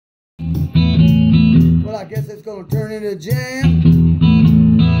Well, I guess it's gonna turn into a jam.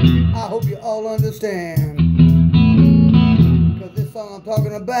 I hope you all understand. Cause this song I'm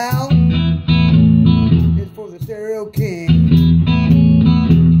talking about is for the Stereo King.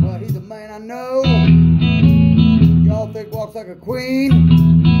 Well, he's a man I know. Y'all think walks like a queen.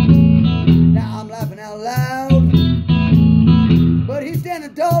 Now I'm laughing out loud. But he's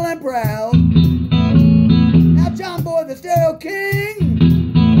standing tall and proud. Now John Boy, the Stereo King,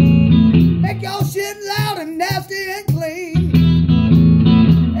 make y'all shit loud and nasty and clean.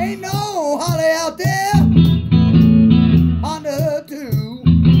 Ain't no Holly out there, Honda too,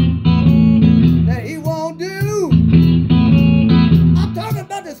 that he won't do. I'm talking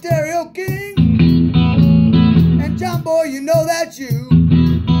about the Stereo King. And John Boy, you know that's you.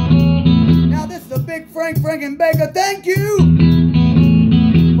 Now this is a big Frank Frankenbaker, thank you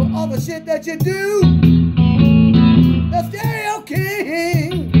for all the shit that you do. The Stereo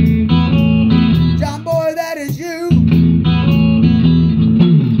King, John Boy, that is you.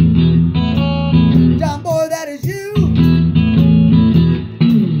 John Boy, that is you.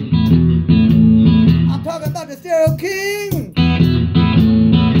 I'm talking about the Stereo King,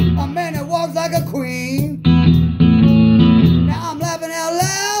 a man that walks like a queen. Now I'm laughing out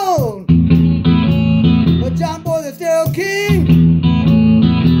loud, but John Boy, the Stereo King,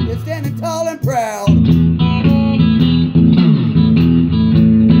 is standing tall and proud.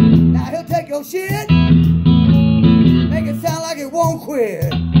 Now he'll take your shit, make it sound like it won't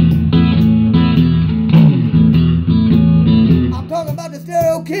quit. I'm talking about the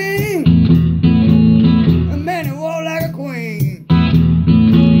Stereo King, a man who walks like a queen.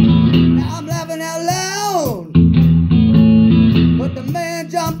 Now I'm laughing out loud, but the man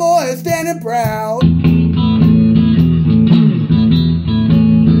John Boy is standing proud.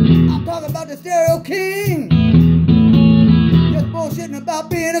 I'm talking about the Stereo King, just bullshitting about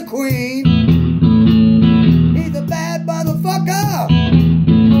being a queen. He's a bad motherfucker.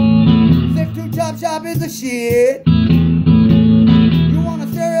 6'2" Chop Shop is the shit.